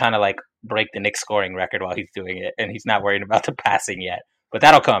 100% trying to like break the Knicks scoring record while he's doing it, and he's not worrying about the passing yet. But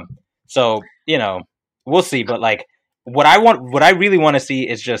that'll come. So we'll see. But like, what I really want to see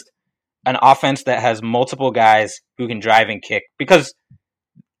is just an offense that has multiple guys who can drive and kick, because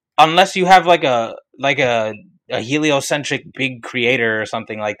unless you have like a heliocentric big creator or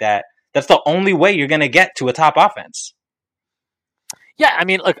something like that, that's the only way you're going to get to a top offense. Yeah, I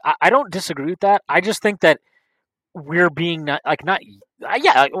mean, look, I don't disagree with that. I just think that we're being whatever.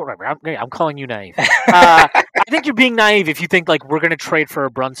 I'm calling you naive. I think you're being naive if you think like we're going to trade for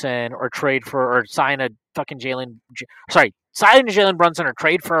a Brunson or sign a fucking sign a Jalen Brunson or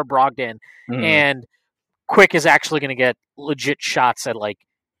trade for a Brogdon, and Quick is actually going to get legit shots at like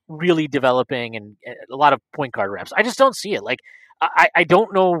really developing and a lot of point guard reps. I just don't see it. Like, I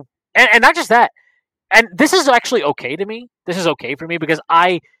don't know. And not just that. And this is actually okay to me. This is okay for me because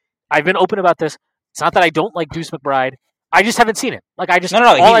I've been open about this. It's not that I don't like Deuce McBride. I just haven't seen it. Like, I just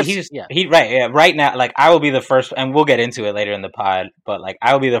right now. Like, I will be the first, and we'll get into it later in the pod. But like,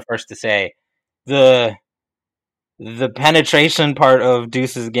 I will be the first to say the penetration part of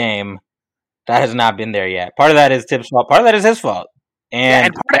Deuce's game That has not been there yet. Part of that is Tibbs' fault. Part of that is his fault.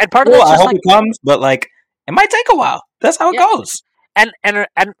 And, part of that's I just hope it comes, but like it might take a while. That's how it goes. And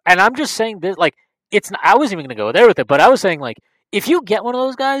I'm just saying this, like I wasn't even going to go there with it, but I was saying like if you get one of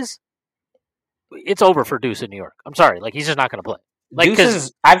those guys, it's over for Deuce in New York. I'm sorry, like he's just not going to play. Like,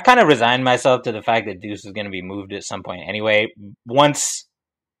 Deuce I've kind of resigned myself to the fact that Deuce is going to be moved at some point anyway. Once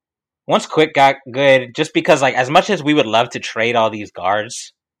Quick got good, just because like as much as we would love to trade all these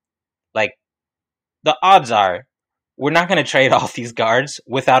guards, like the odds are we're not going to trade all these guards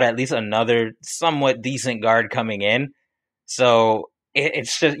without at least another somewhat decent guard coming in. So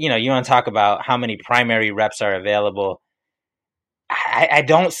it's just, you want to talk about how many primary reps are available. I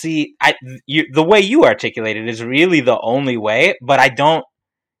don't see the way you articulate it is really the only way, but I don't,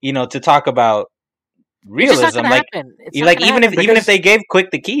 to talk about realism, like even if they gave Quick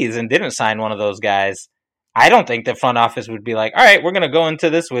the keys and didn't sign one of those guys, I don't think the front office would be like, all right, we're going to go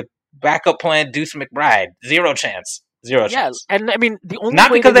into this with backup plan Deuce McBride. Zero chance. And I mean, the only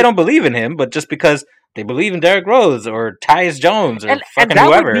not because they don't believe in him, but just because they believe in Derrick Rose or Tyus Jones or fucking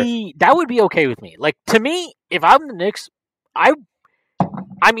whoever. That would be okay with me. Like, to me, if I'm the Knicks,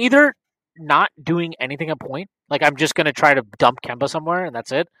 I'm either not doing anything at point, like I'm just going to try to dump Kemba somewhere and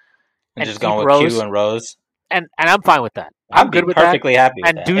that's it. And just going with Q and Rose. And I'm fine with that. I'm good with perfectly that. Happy with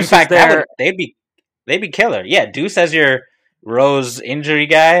and that. Deuce in fact, there. They'd be killer. Yeah, Deuce as your Rose injury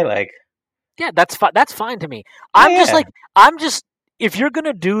guy, like. Yeah, that's fine. That's fine to me. I'm just if you're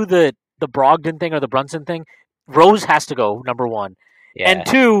gonna do the Brogdon thing or the Brunson thing, Rose has to go, number one. Yeah. And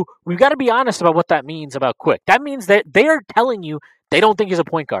two, we've got to be honest about what that means about Quick. That means that they are telling you they don't think he's a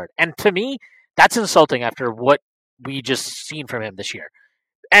point guard. And to me, that's insulting after what we just seen from him this year.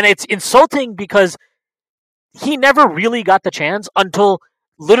 And it's insulting because he never really got the chance until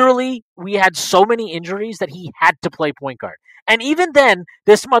literally we had so many injuries that he had to play point guard. And even then,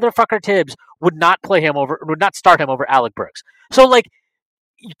 this motherfucker Tibbs would not start him over Alec Burks. So like,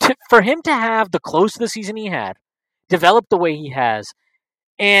 for him to have the close to the season he had, develop the way he has,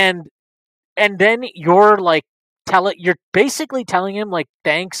 and then you're basically telling him like,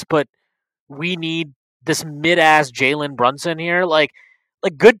 thanks, but we need this mid-ass Jalen Brunson here, like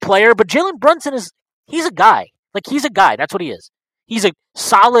good player, but Jalen Brunson he's a guy. Like, he's a guy. That's what he is. He's a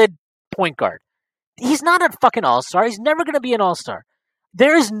solid point guard. He's not a fucking all-star. He's never going to be an all-star.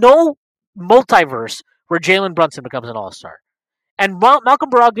 There is no multiverse where Jalen Brunson becomes an all-star. And Malcolm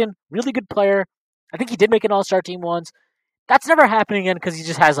Brogdon, really good player. I think he did make an all-star team once. That's never happening again because he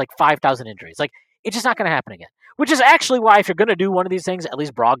just has like 5,000 injuries. Like, it's just not going to happen again. Which is actually why if you're going to do one of these things, at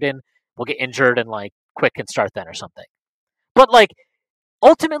least Brogdon will get injured and like Quick can start then or something. But like,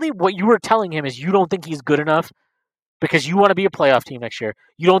 ultimately what you were telling him is you don't think he's good enough because you want to be a playoff team next year.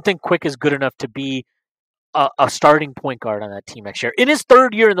 You don't think Quick is good enough to be a starting point guard on that team next year. In his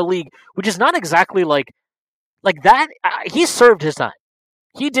third year in the league, which is not exactly like that. He served his time.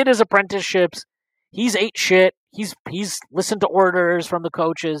 He did his apprenticeships. He's ate shit. He's listened to orders from the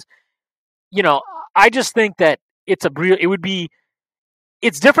coaches. I just think that it's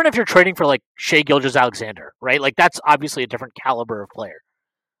different if you're trading for like Shai Gilgeous-Alexander, right? Like, that's obviously a different caliber of player.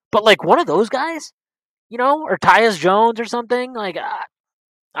 But like one of those guys, or Tyus Jones or something, like,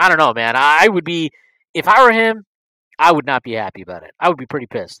 I don't know, man. I would be, if I were him, I would not be happy about it. I would be pretty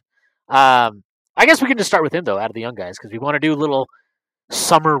pissed. I guess we can just start with him, though, out of the young guys, because we want to do little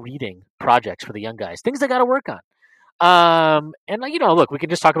summer reading projects for the young guys, things they got to work on. And, look, we can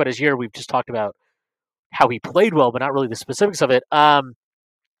just talk about his year. We've just talked about how he played well, but not really the specifics of it.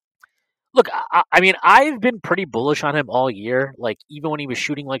 Look, I mean, I've been pretty bullish on him all year, like, even when he was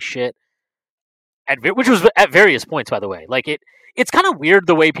shooting like shit, which was at various points, by the way. Like, it's kind of weird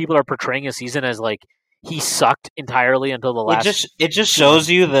the way people are portraying a season as, like, he sucked entirely until the last... It just shows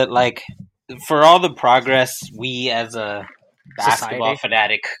you that, like, for all the progress we as a basketball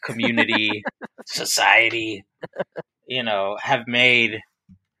fanatic community, society, have made,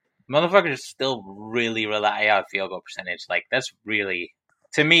 motherfuckers still really rely on field goal percentage. Like, that's really,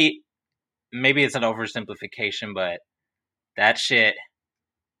 to me, maybe it's an oversimplification, but that shit,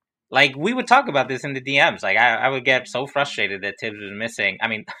 like, we would talk about this in the DMs. Like, I would get so frustrated that Tibbs was missing. I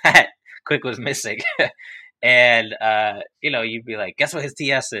mean, Quick was missing. And, you'd be like, guess what his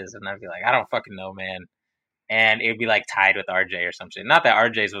TS is? And I'd be like, I don't fucking know, man. And it'd be like tied with RJ or something. Not that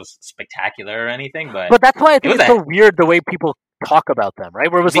RJ's was spectacular or anything, but that's why I think it's so weird the way people talk about them, right?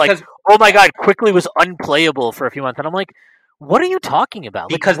 Where it was like, oh my God, Quickly was unplayable for a few months. And I'm like, what are you talking about?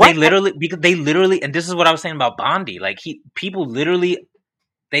 Because they literally, and this is what I was saying about Bondi. Like, people literally,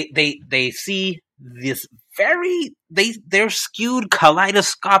 they see this they're skewed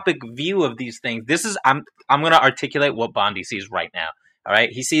kaleidoscopic view of these things. This is, I'm going to articulate what Bondi sees right now. All right.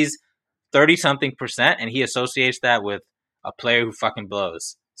 He sees 30-something%, and he associates that with a player who fucking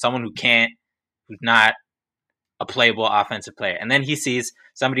blows. Someone who's not a playable offensive player. And then he sees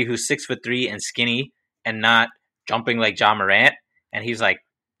somebody who's 6'3" and skinny and not jumping like John Morant, and he's like,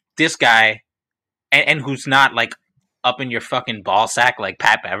 this guy, and who's not like up in your fucking ball sack like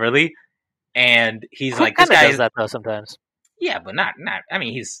Pat Beverly, and he's like, this guy does that though sometimes. Yeah, but not. I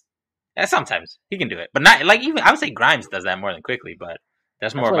mean, he's sometimes he can do it, but not like, even I would say Grimes does that more than Quickly, but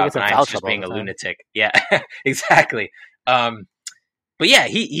that's more about Grimes just being a lunatic. Yeah, exactly. But yeah,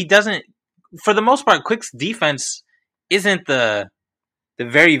 he doesn't. For the most part, Quick's defense isn't the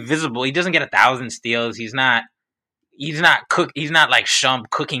very visible. He doesn't get 1,000 steals. He's not like Shump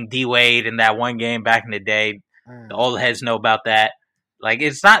cooking D Wade in that one game back in the day. The old heads know about that. Like,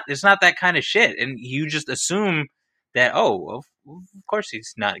 it's not that kind of shit. And you just assume that, of course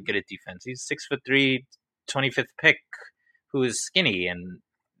he's not good at defense. He's 6'3", 25th pick, who is skinny, and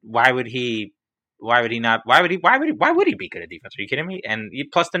why would he be good at defense? Are you kidding me? And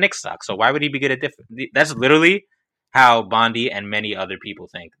plus the Knicks suck, so why would he be good at defense? That's literally how Bondi and many other people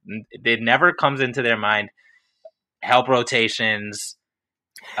think. It never comes into their mind. Help rotations,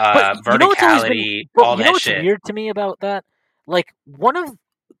 verticality, all that shit. What's weird to me about that? Like,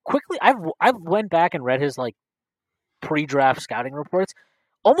 I've went back and read his like pre-draft scouting reports.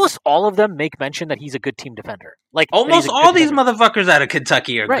 Almost all of them make mention that he's a good team defender. Like, almost all these motherfuckers out of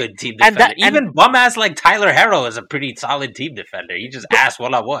Kentucky are good team defenders. Even bum ass like Tyler Herro is a pretty solid team defender. He just asked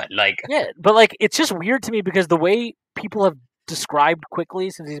what I want. Like, yeah, but like, it's just weird to me because the way people have described Quickly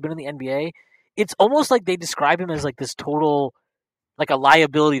since he's been in the NBA, it's almost like they describe him as like this total, like a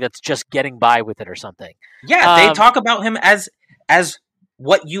liability that's just getting by with it or something. Yeah, they talk about him as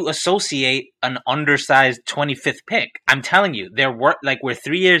what you associate an undersized 25th pick. I'm telling you, we're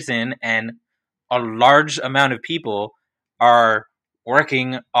 3 years in, and a large amount of people are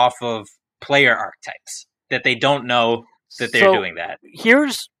working off of player archetypes that they don't know that they're doing that.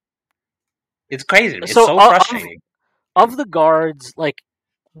 It's crazy. It's so frustrating. Of the guards, like,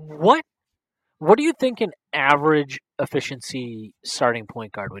 what do you think an average efficiency starting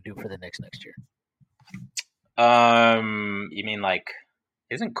point guard would do for the Knicks next year? You mean like,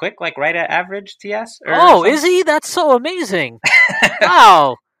 isn't Quick like right at average TS? Is he? That's so amazing!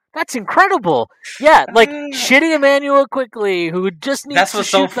 Wow, that's incredible. Yeah, like shitty Emmanuel Quickly, who just needs. That's to what's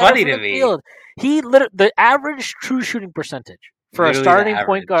shoot so funny to me. Field. The average true shooting percentage for a starting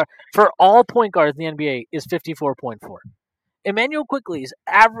point guard for all point guards in the NBA is 54.4. Emmanuel Quickly's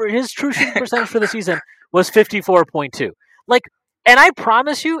average, his true shooting percentage for the season was 54.2. Like, and I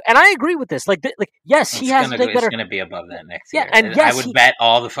promise you, and I agree with this. Yes, he has to take better. It's going to be above that next year. And yes, I would bet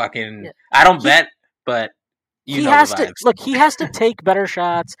all the fucking. Yeah. I don't bet, but he has to look. He has to take better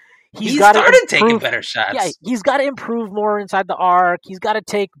shots. He started taking better shots. Yeah, he's got to improve more inside the arc. He's got to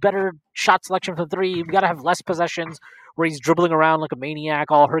take better shot selection from three. He's got to have less possessions where he's dribbling around like a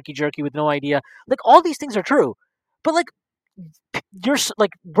maniac, all herky jerky with no idea. Like, all these things are true, but like,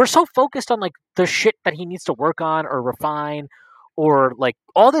 we're so focused on like the shit that he needs to work on or refine or like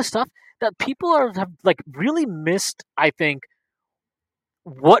all this stuff that people have like really missed, I think,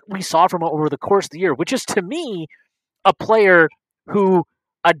 what we saw from him over the course of the year, which is, to me, a player who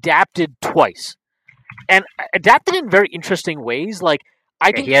adapted twice and adapted in very interesting ways. Like,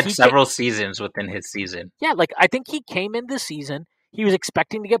 I think he had several seasons within his season. Yeah, like, I think he came in this season, he was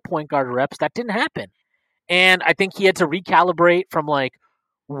expecting to get point guard reps. That didn't happen. And I think he had to recalibrate from like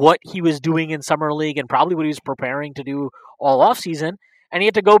what he was doing in summer league and probably what he was preparing to do all offseason. And he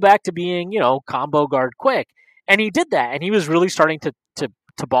had to go back to being, combo guard Quick. And he did that. And he was really starting to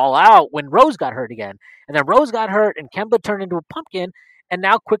ball out when Rose got hurt again. And then Rose got hurt and Kemba turned into a pumpkin. And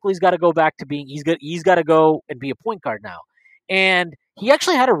now Quickly's got to go back to being, he's got to go and be a point guard now. And he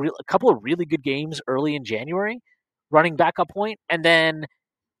actually had a couple of really good games early in January, running backup point. And then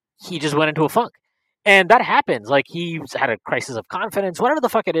he just went into a funk. And that happens. Like, he had a crisis of confidence, whatever the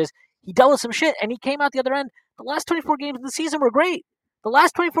fuck it is. He dealt with some shit, and he came out the other end. The last 24 games of the season were great. The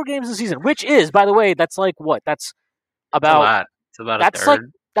last 24 games of the season, which is, by the way, that's like what? That's about. It's about a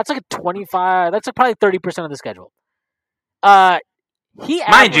third. That's like a 25. That's like probably 30% of the schedule. He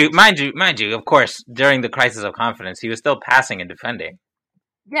mind you. Of course, during the crisis of confidence, he was still passing and defending.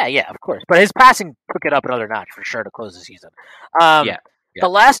 Yeah, of course. But his passing took it up another notch for sure to close the season. Yeah. The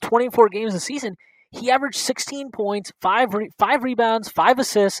last 24 games of the season, he averaged 16 points, 5 rebounds, 5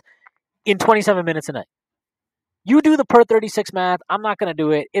 assists in 27 minutes a night. You do the per 36 math. I'm not going to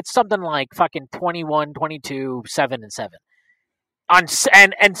do it. It's something like fucking 21, 22, 7, and 7.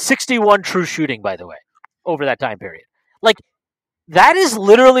 And 61 true shooting, by the way, over that time period. Like, that is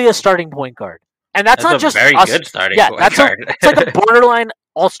literally a starting point guard. And that's not a just very good starting point guard. It's like a borderline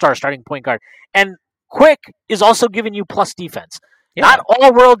all-star starting point guard. And Quick is also giving you plus defense. Yeah. Not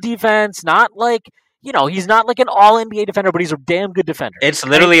all-world defense, not like, he's not like an all-NBA defender, but he's a damn good defender. It's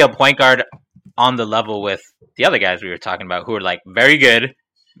literally a point guard on the level with the other guys we were talking about who are like very good,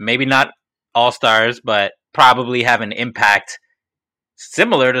 maybe not all-stars, but probably have an impact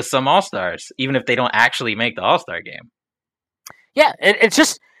similar to some all-stars, even if they don't actually make the all-star game. Yeah, it's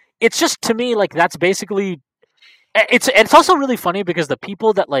just to me like that's basically it's also really funny because the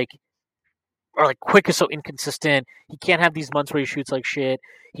people that like are like Quick is so inconsistent. He can't have these months where he shoots like shit.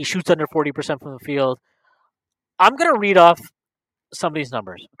 He shoots under 40% from the field. I'm gonna read off some of these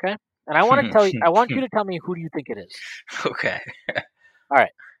numbers, okay? And I want to tell you. I want you to tell me who do you think it is. Okay. All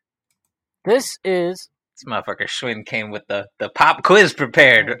right. This motherfucker Schwinn came with the pop quiz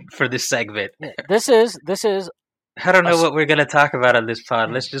prepared for this segment. This is. I don't know what we're gonna talk about on this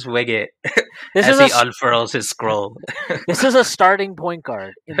pod. Let's just wig it This as is he unfurls his scroll. This is a starting point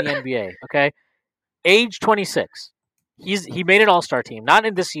guard in the NBA. Okay, age 26. He made an All-Star team, not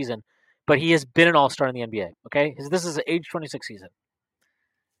in this season, but he has been an All-Star in the NBA. Okay, this is an age 26 season.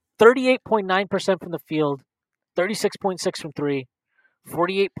 38.9% from the field, 36.6 from three,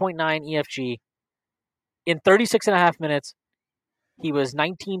 48.9 EFG. In 36 and a half minutes, he was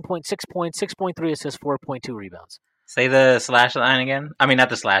 19.6 points, 6.3 assists, 4.2 rebounds. Say the slash line again. I mean, not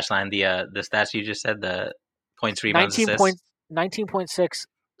the slash line. The stats you just said. The points, rebounds, 19.6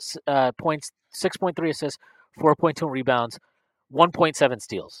 points, 6.3 assists, 4.2 rebounds, 1.7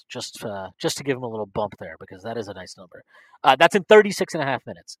 steals. Just to give him a little bump there because that is a nice number. That's in 36 and a half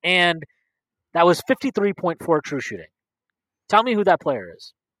minutes, and that was 53.4 true shooting. Tell me who that player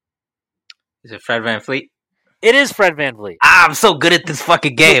is. Is it Fred VanVleet? It is Fred VanVleet. I'm so good at this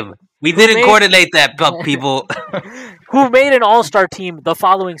fucking game. We didn't coordinate that, people. Who made an All-Star team the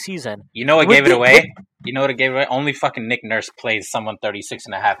following season. You know what gave it away? Only fucking Nick Nurse plays someone 36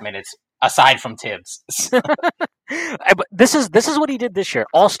 and a half minutes, aside from Tibbs. But this is what he did this year.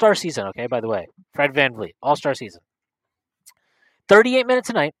 All-Star season, okay, by the way. Fred VanVleet, All-Star season. 38 minutes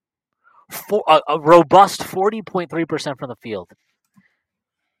a night, a robust 40.3% from the field,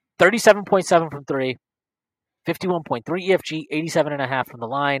 37.7 from three, 51.3 EFG, 87.5 from the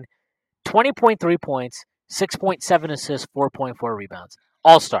line, 20.3 points, 6.7 assists, 4.4 rebounds.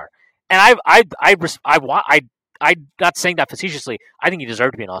 All-Star. And I'm not saying that facetiously. I think he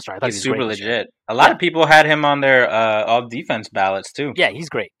deserved to be an All-Star. I thought he's super legit. A lot of people had him on their all-defense ballots, too. Yeah, he's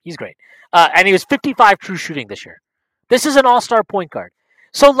great. And he was 55 true shooting this year. This is an All-Star point guard.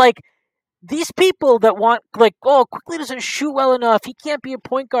 So, like, these people that want, like, oh, Quickly doesn't shoot well enough. He can't be a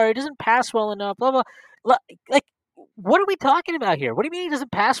point guard. He doesn't pass well enough. Blah, blah. Like, what are we talking about here? What do you mean he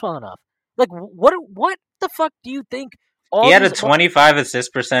doesn't pass well enough? Like, what the fuck do you think? He had a 25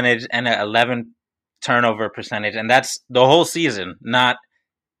 assist percentage and an 11 turnover percentage, and that's the whole season, not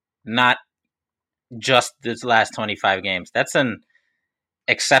just this last 25 games. That's an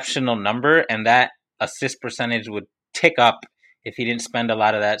exceptional number, and that assist percentage would tick up if he didn't spend a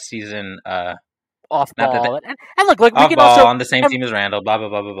lot of that season off ball. And look, like off we can ball also on the same team as Randall, blah blah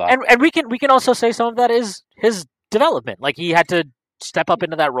blah blah blah. And we can also say some of that is his development. Like he had to step up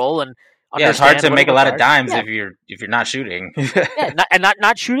into that role and it's hard to make a lot of dimes if you're not shooting.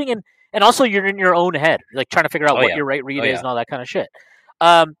 not shooting, and also you're in your own head, like trying to figure out what your right read is and all that kind of shit.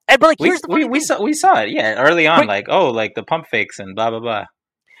 But like here's we saw it, early on, like the pump fakes and blah blah blah.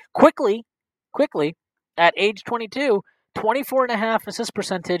 Quickly, at age 22, 24.5 assist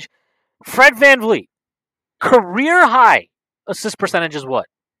percentage. Fred VanVleet, career high assist percentage is what?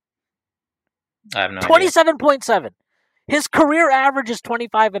 I have no 27.7. His career average is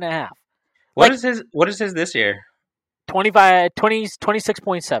 25.5. What is his this year?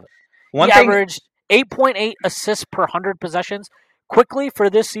 26.7. He averaged 8.8 assists per 100 possessions. Quickly for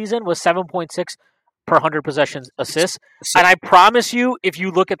this season was 7.6 per 100 possessions assists. And I promise you, if you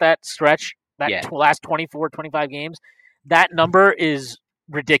look at that stretch, last 24, 25 games, that number is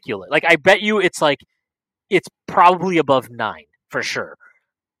ridiculous. Like I bet you it's probably above 9 for sure.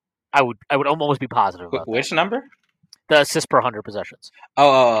 I would almost be positive about which that. Number? The assists per 100 possessions.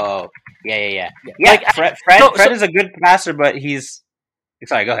 Oh, yeah. Like, Fred is a good passer, but he's.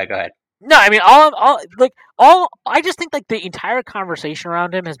 Sorry, go ahead. No, I mean, I just think like the entire conversation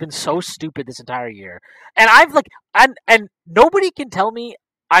around him has been so stupid this entire year, and and nobody can tell me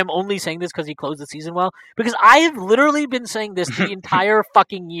I'm only saying this because he closed the season well, because I have literally been saying this the entire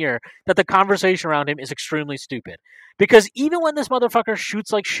fucking year that the conversation around him is extremely stupid, because even when this motherfucker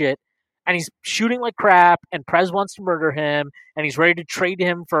shoots like shit. And he's shooting like crap, and Prez wants to murder him, and he's ready to trade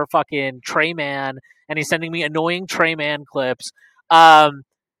him for a fucking Trey Man, and he's sending me annoying Trey Man clips.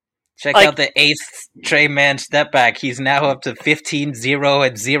 Check out the 8th Trey Man step back. He's now up to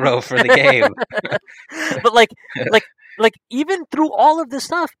 15-0-0 for the game. But like even through all of this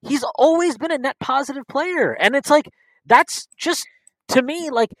stuff, he's always been a net positive player, and it's like that's just to me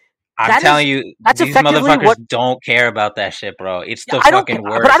like. I'm telling you, these motherfuckers don't care about that shit, bro. It's the fucking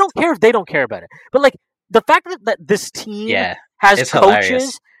worst. But I don't care if they don't care about it. But like the fact that this team has coaches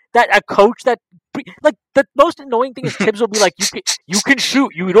hilarious. that a coach that like the most annoying thing is Tibbs will be like, you can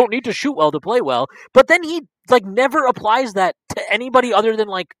shoot, you don't need to shoot well to play well. But then he like never applies that to anybody other than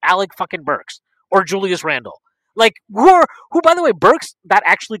like Alec fucking Burks or Julius Randle. Like who by the way, Burks that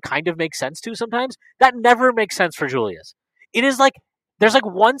actually kind of makes sense to sometimes. That never makes sense for Julius. It is like there's like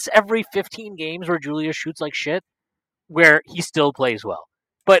once every 15 games where Julius shoots like shit, where he still plays well.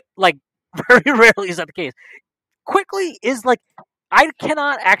 But like very rarely is that the case. Quickly is like I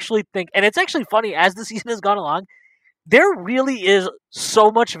cannot actually think, and it's actually funny as the season has gone along. There really is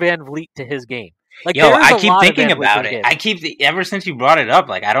so much Van Vliet to his game. Like, I keep thinking about it. Ever since you brought it up,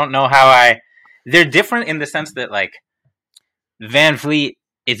 like I don't know how they're different in the sense that like Van Vliet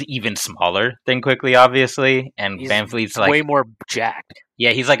is even smaller than Quickly, obviously, and Van Vliet's like way more jacked.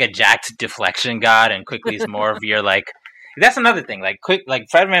 Yeah, he's like a jacked deflection god, and Quickly's more of your like. That's another thing. Like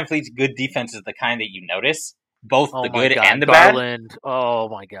Fred Van Vliet's good defense is the kind that you notice, both the good and the Garland. bad. Oh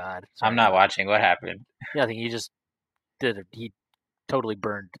my god! Sorry. I'm not watching. What happened? Yeah, I think he just did it. He totally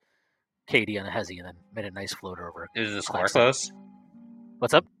burned KD on a hezzy and then made a nice floater over. Is the score close?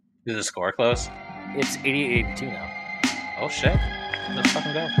 What's up? Is the score close? It's 88-82 now. Oh shit! Let's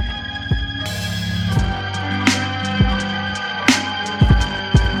fucking go.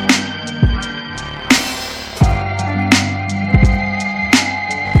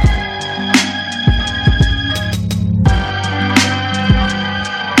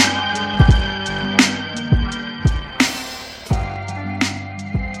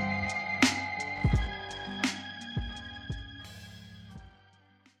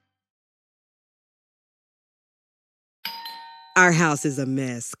 Our house is a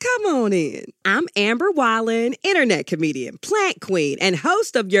mess. Come on in. I'm Amber Wallen, internet comedian, plant queen, and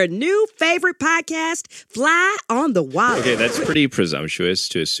host of your new favorite podcast, Fly on the Wall. Okay, that's pretty presumptuous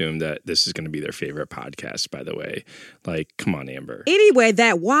to assume that this is going to be their favorite podcast, by the way. Like, come on, Amber. Anyway,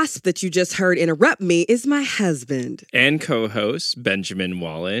 that wasp that you just heard interrupt me is my husband. And co-host, Benjamin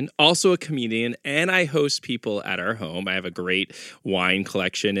Wallen, also a comedian, and I host people at our home. I have a great wine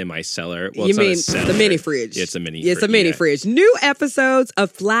collection in my cellar. Well, you mean the mini fridge? Yeah, it's a mini fridge. It's a mini fridge. New episodes of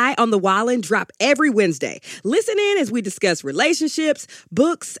Fly on the Wallen drop every Wednesday. Listen in as we discuss relationships,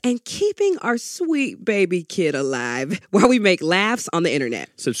 books, and keeping our sweet baby kid alive while we make laughs on the internet.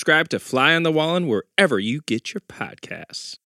 Subscribe to Fly on the Wallen wherever you get your podcasts.